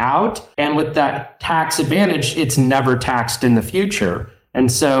money out. And with that tax advantage, it's never taxed in the future.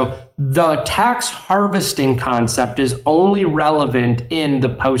 And so the tax harvesting concept is only relevant in the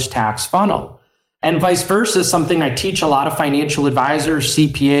post-tax funnel. And vice versa, something I teach a lot of financial advisors,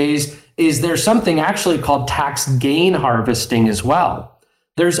 CPAs, is there's something actually called tax gain harvesting as well.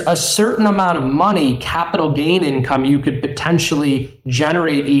 There's a certain amount of money, capital gain income, you could potentially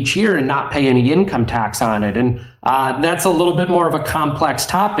generate each year and not pay any income tax on it. And that's a little bit more of a complex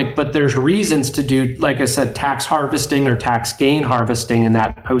topic, but there's reasons to do, like I said, tax harvesting or tax gain harvesting in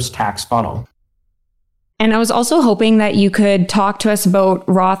that post-tax funnel. And I was also hoping that you could talk to us about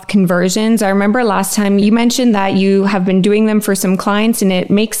Roth conversions. I remember last time you mentioned that you have been doing them for some clients and it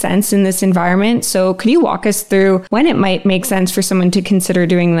makes sense in this environment. So could you walk us through when it might make sense for someone to consider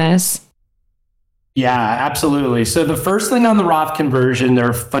doing this? Yeah, absolutely. So the first thing on the Roth conversion, they're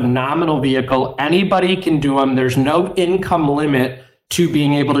a phenomenal vehicle. Anybody can do them. There's no income limit to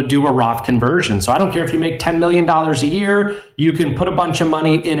being able to do a Roth conversion. So I don't care if you make $10 million a year, you can put a bunch of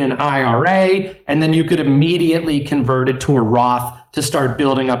money in an IRA, and then you could immediately convert it to a Roth to start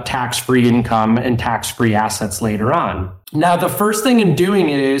building up tax-free income and tax-free assets later on. Now, the first thing in doing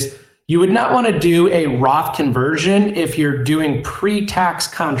it is you would not want to do a Roth conversion if you're doing pre-tax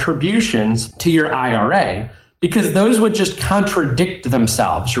contributions to your IRA, because those would just contradict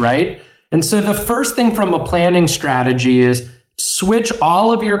themselves, right? And so the first thing from a planning strategy is switch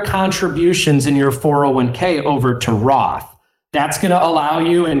all of your contributions in your 401k over to Roth. That's going to allow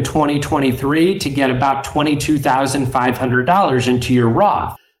you in 2023 to get about $22,500 into your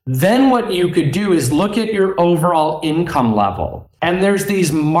Roth. Then what you could do is look at your overall income level. And there's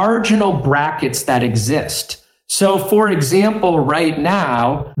these marginal brackets that exist. So for example, right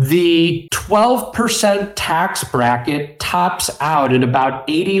now, the 12% tax bracket tops out at about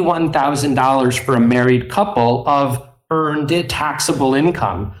 $81,000 for a married couple of earned taxable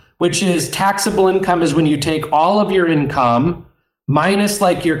income, which is taxable income is when you take all of your income minus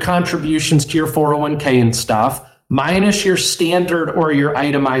like your contributions to your 401k and stuff, minus your standard or your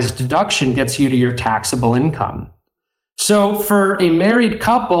itemized deduction gets you to your taxable income. So for a married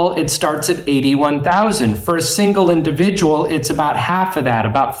couple, it starts at $81,000. For a single individual, it's about half of that,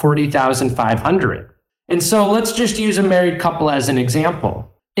 about $40,500. And so let's just use a married couple as an example.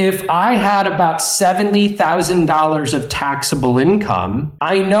 If I had about $70,000 of taxable income,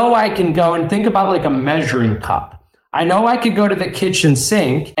 I know I can go and think about like a measuring cup. I know I could go to the kitchen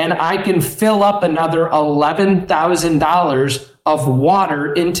sink and I can fill up another $11,000 of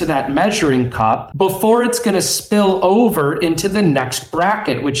water into that measuring cup before it's going to spill over into the next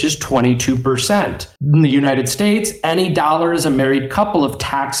bracket, which is 22%. In the United States, any dollar as a married couple of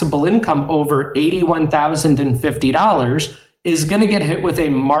taxable income over $81,050 is going to get hit with a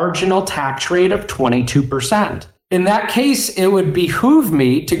marginal tax rate of 22%. In that case, it would behoove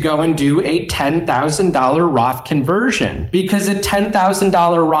me to go and do a $10,000 Roth conversion, because a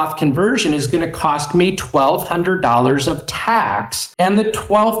 $10,000 Roth conversion is going to cost me $1,200 of tax, and the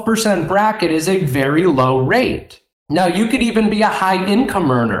 12% bracket is a very low rate. Now, you could even be a high income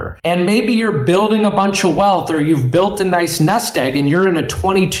earner, and maybe you're building a bunch of wealth, or you've built a nice nest egg and you're in a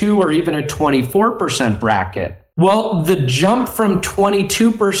 22 or even a 24% bracket. Well, the jump from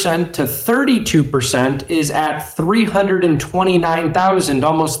 22% to 32% is at $329,000,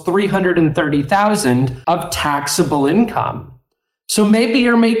 almost $330,000 of taxable income. So maybe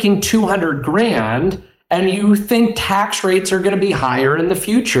you're making $200,000 and you think tax rates are going to be higher in the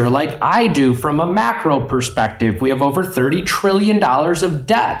future, like I do from a macro perspective. We have over $30 trillion of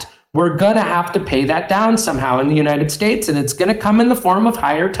debt. We're going to have to pay that down somehow in the United States, and it's going to come in the form of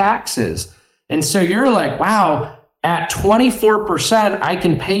higher taxes. And so you're like, wow, at 24%, I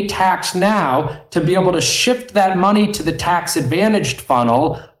can pay tax now to be able to shift that money to the tax advantaged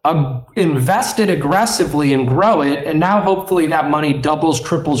funnel, invest it aggressively and grow it. And now hopefully that money doubles,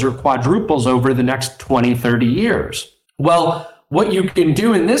 triples, or quadruples over the next 20, 30 years. Well, what you can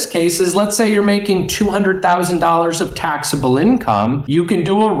do in this case is, let's say you're making $200,000 of taxable income. You can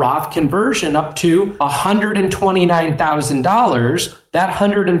do a Roth conversion up to $129,000. That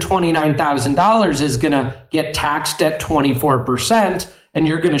 $129,000 is going to get taxed at 24%, and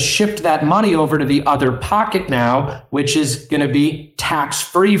you're going to shift that money over to the other pocket now, which is going to be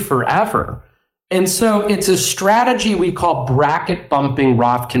tax-free forever. And so it's a strategy we call bracket bumping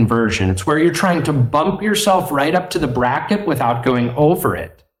Roth conversion. It's where you're trying to bump yourself right up to the bracket without going over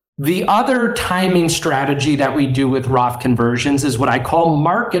it. The other timing strategy that we do with Roth conversions is what I call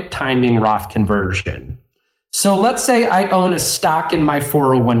market timing Roth conversion. So let's say I own a stock in my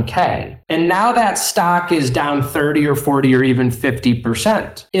 401k, and now that stock is down 30 or 40 or even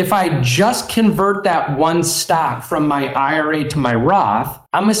 50%. If I just convert that one stock from my IRA to my Roth,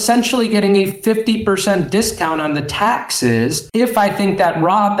 I'm essentially getting a 50% discount on the taxes if I think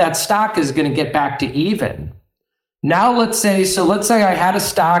that stock is going to get back to even. Now let's say I had a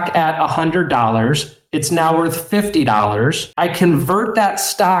stock at $100. It's now worth $50. I convert that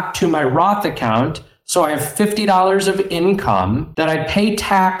stock to my Roth account. So I have $50 of income that I pay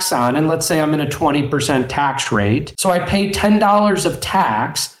tax on, and let's say I'm in a 20% tax rate. So I pay $10 of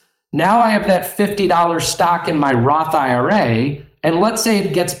tax. Now I have that $50 stock in my Roth IRA, and let's say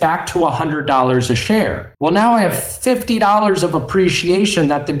it gets back to $100 a share. Well, now I have $50 of appreciation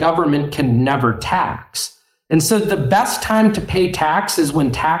that the government can never tax. And so the best time to pay tax is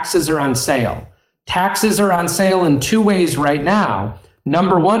when taxes are on sale. Taxes are on sale in two ways right now.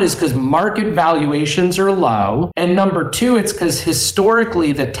 Number one is because market valuations are low. And number two, it's because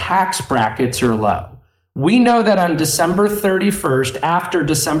historically the tax brackets are low. We know that on December 31st, after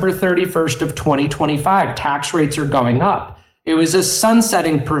December 31st of 2025, tax rates are going up. It was a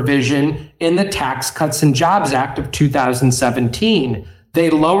sunsetting provision in the Tax Cuts and Jobs Act of 2017. They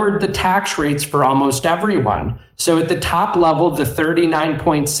lowered the tax rates for almost everyone. So at the top level, the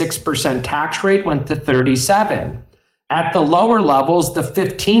 39.6% tax rate went to 37. At the lower levels, the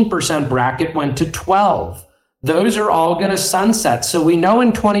 15% bracket went to 12. Those are all going to sunset. So we know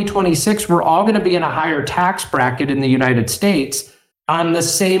in 2026, we're all going to be in a higher tax bracket in the United States on the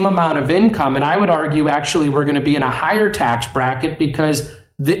same amount of income. And I would argue, actually, we're going to be in a higher tax bracket because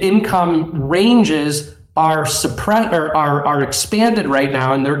the income ranges are expanded right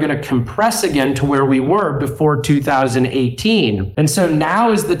now, and they're going to compress again to where we were before 2018. And so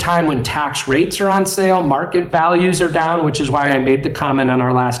now is the time when tax rates are on sale, market values are down, which is why I made the comment on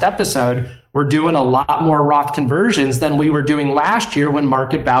our last episode. We're doing a lot more Roth conversions than we were doing last year when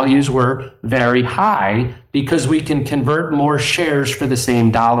market values were very high, because we can convert more shares for the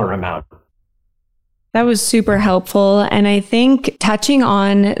same dollar amount. That was super helpful. And I think touching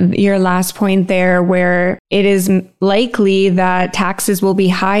on your last point there, where it is likely that taxes will be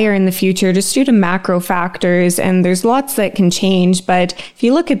higher in the future just due to macro factors, and there's lots that can change. But if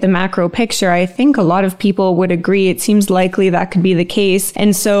you look at the macro picture, I think a lot of people would agree it seems likely that could be the case.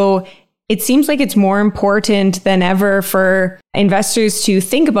 And so it seems like it's more important than ever for investors to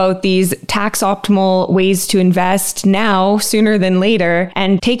think about these tax optimal ways to invest now, sooner than later,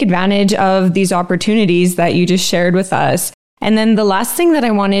 and take advantage of these opportunities that you just shared with us. And then the last thing that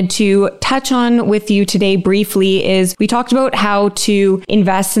I wanted to touch on with you today briefly is we talked about how to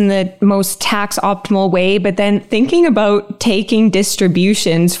invest in the most tax optimal way, but then thinking about taking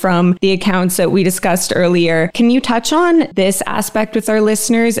distributions from the accounts that we discussed earlier. Can you touch on this aspect with our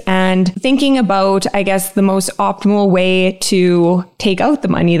listeners and thinking about, I guess, the most optimal way to take out the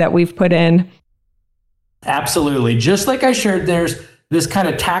money that we've put in? Absolutely. Just like I shared, there's this kind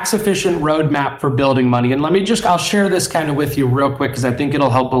of tax efficient roadmap for building money. And I'll share this kind of with you real quick, because I think it'll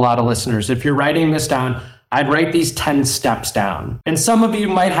help a lot of listeners. If you're writing this down, I'd write these 10 steps down. And some of you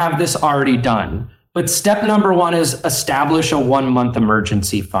might have this already done. But step number 1 is establish a 1-month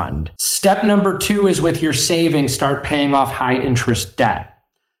emergency fund. Step number 2 is with your savings, start paying off high interest debt.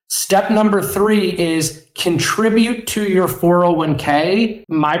 Step number 3 is contribute to your 401k.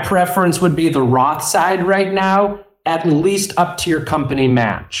 My preference would be the Roth side right now, at least up to your company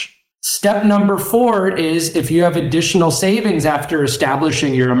match. Step number 4 is if you have additional savings after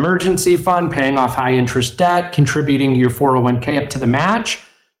establishing your emergency fund, paying off high interest debt, contributing to your 401k up to the match,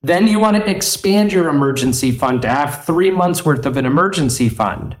 then you want to expand your emergency fund to have 3 months worth of an emergency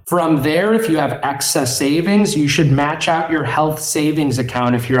fund. From there, if you have excess savings, you should match out your health savings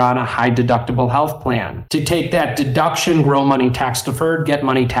account if you're on a high deductible health plan to take that deduction, grow money tax deferred, get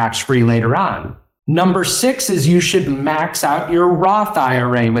money tax free later on. Number 6 is you should max out your Roth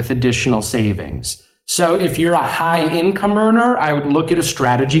IRA with additional savings. So if you're a high income earner, I would look at a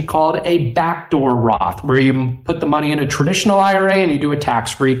strategy called a backdoor Roth, where you put the money in a traditional IRA and you do a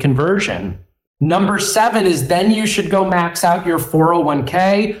tax-free conversion. Number 7 is then you should go max out your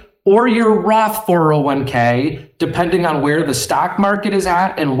 401k or your Roth 401k, depending on where the stock market is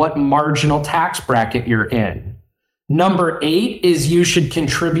at and what marginal tax bracket you're in. Number 8 is you should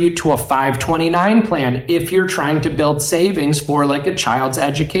contribute to a 529 plan if you're trying to build savings for like a child's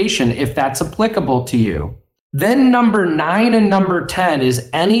education, if that's applicable to you. Then number 9 and number 10 is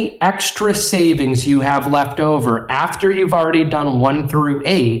any extra savings you have left over after you've already done 1 through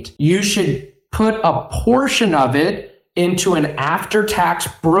 8, you should put a portion of it into an after-tax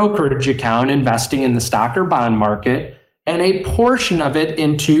brokerage account investing in the stock or bond market, and a portion of it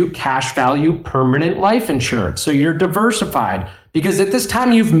into cash value permanent life insurance. So you're diversified, because at this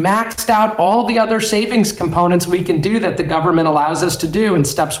time you've maxed out all the other savings components we can do that the government allows us to do in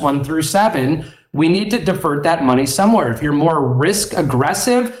steps 1 through 7. We need to divert that money somewhere. If you're more risk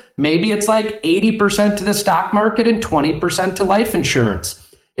aggressive, maybe it's like 80% to the stock market and 20% to life insurance.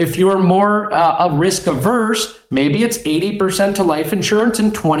 If you're more risk averse, maybe it's 80% to life insurance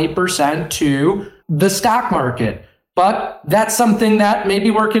and 20% to the stock market. But that's something that maybe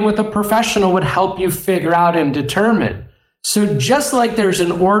working with a professional would help you figure out and determine. So just like there's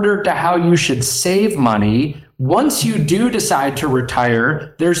an order to how you should save money, once you do decide to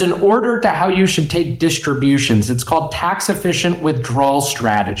retire, there's an order to how you should take distributions. It's called tax efficient withdrawal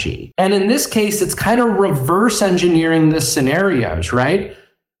strategy. And in this case, it's kind of reverse engineering the scenarios, right?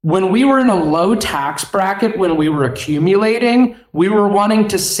 When we were in a low tax bracket, when we were accumulating, we were wanting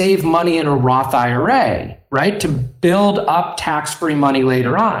to save money in a Roth IRA, right? To build up tax-free money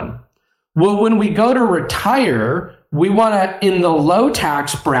later on. Well, when we go to retire, we want to, in the low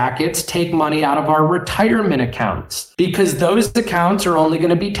tax brackets, take money out of our retirement accounts because those accounts are only going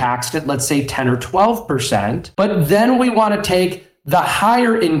to be taxed at, let's say, 10 or 12%. But then we want to take the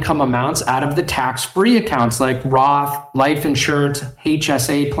higher income amounts out of the tax-free accounts like Roth, life insurance,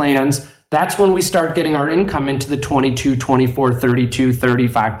 HSA plans. That's when we start getting our income into the 22, 24, 32,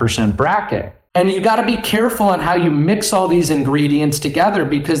 35% bracket. And you got to be careful on how you mix all these ingredients together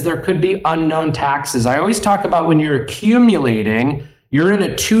because there could be unknown taxes. I always talk about when you're accumulating, you're in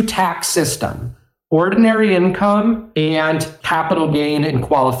a 2-tax system, ordinary income and capital gain and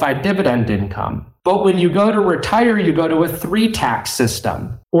qualified dividend income. But when you go to retire, you go to a 3-tax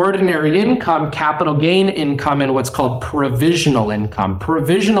system, ordinary income, capital gain income, and what's called provisional income.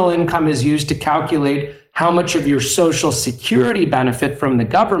 Provisional income is used to calculate how much of your Social Security benefit from the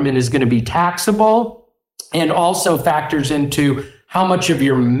government is going to be taxable and also factors into how much of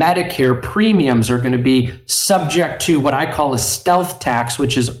your Medicare premiums are going to be subject to what I call a stealth tax,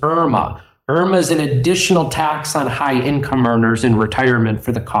 which is IRMA. IRMA is an additional tax on high income earners in retirement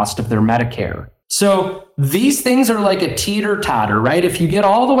for the cost of their Medicare. So these things are like a teeter-totter, right? If you get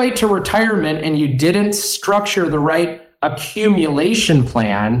all the way to retirement and you didn't structure the right accumulation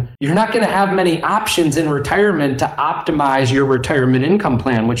plan, you're not going to have many options in retirement to optimize your retirement income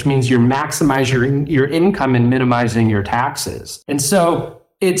plan, which means you're maximizing your income and minimizing your taxes. And so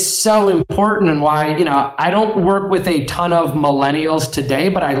it's so important and why, I don't work with a ton of millennials today,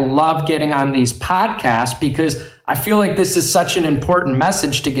 but I love getting on these podcasts because I feel like this is such an important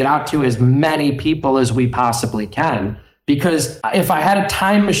message to get out to as many people as we possibly can. Because if I had a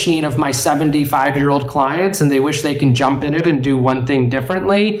time machine of my 75-year-old clients and they wish they can jump in it and do one thing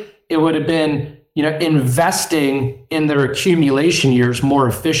differently, it would have been, investing in their accumulation years more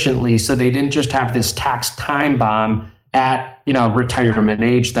efficiently so they didn't just have this tax time bomb at, retirement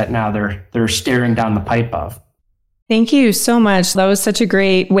age that now they're staring down the pipe of. Thank you so much. That was such a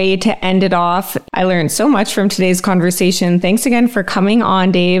great way to end it off. I learned so much from today's conversation. Thanks again for coming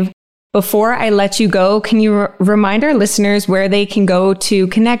on, Dave. Before I let you go, can you remind our listeners where they can go to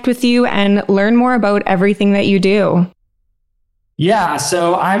connect with you and learn more about everything that you do? Yeah,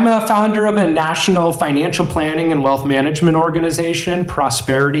 so I'm a founder of a national financial planning and wealth management organization,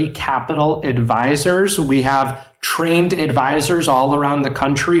 Prosperity Capital Advisors. We have trained advisors all around the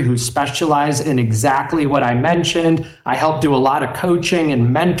country who specialize in exactly what I mentioned. I help do a lot of coaching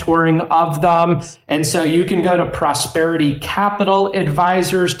and mentoring of them. And so you can go to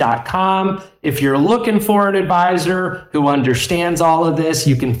prosperitycapitaladvisors.com. If you're looking for an advisor who understands all of this,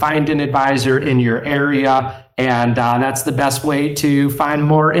 you can find an advisor in your area. And that's the best way to find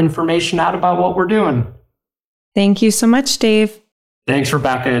more information out about what we're doing. Thank you so much, Dave. Thanks,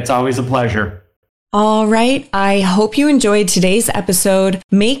 Rebecca. It's always a pleasure. All right. I hope you enjoyed today's episode.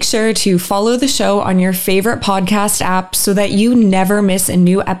 Make sure to follow the show on your favorite podcast app so that you never miss a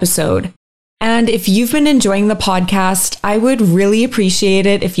new episode. And if you've been enjoying the podcast, I would really appreciate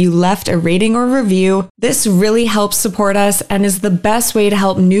it if you left a rating or review. This really helps support us and is the best way to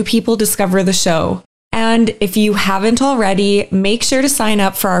help new people discover the show. And if you haven't already, make sure to sign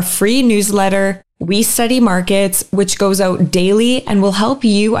up for our free newsletter, We Study Markets, which goes out daily and will help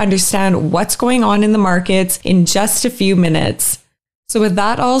you understand what's going on in the markets in just a few minutes. So with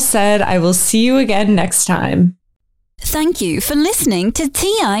that all said, I will see you again next time. Thank you for listening to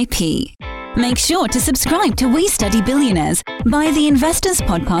TIP. Make sure to subscribe to We Study Billionaires by the Investors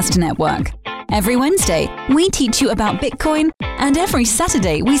Podcast Network. Every Wednesday, we teach you about Bitcoin, and every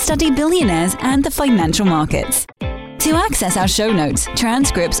Saturday, we study billionaires and the financial markets. To access our show notes,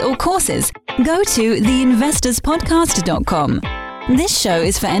 transcripts, or courses, go to theinvestorspodcast.com. This show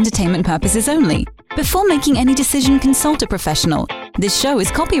is for entertainment purposes only. Before making any decision, consult a professional. This show is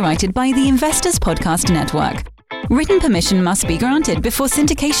copyrighted by the Investors Podcast Network. Written permission must be granted before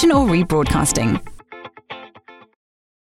syndication or rebroadcasting.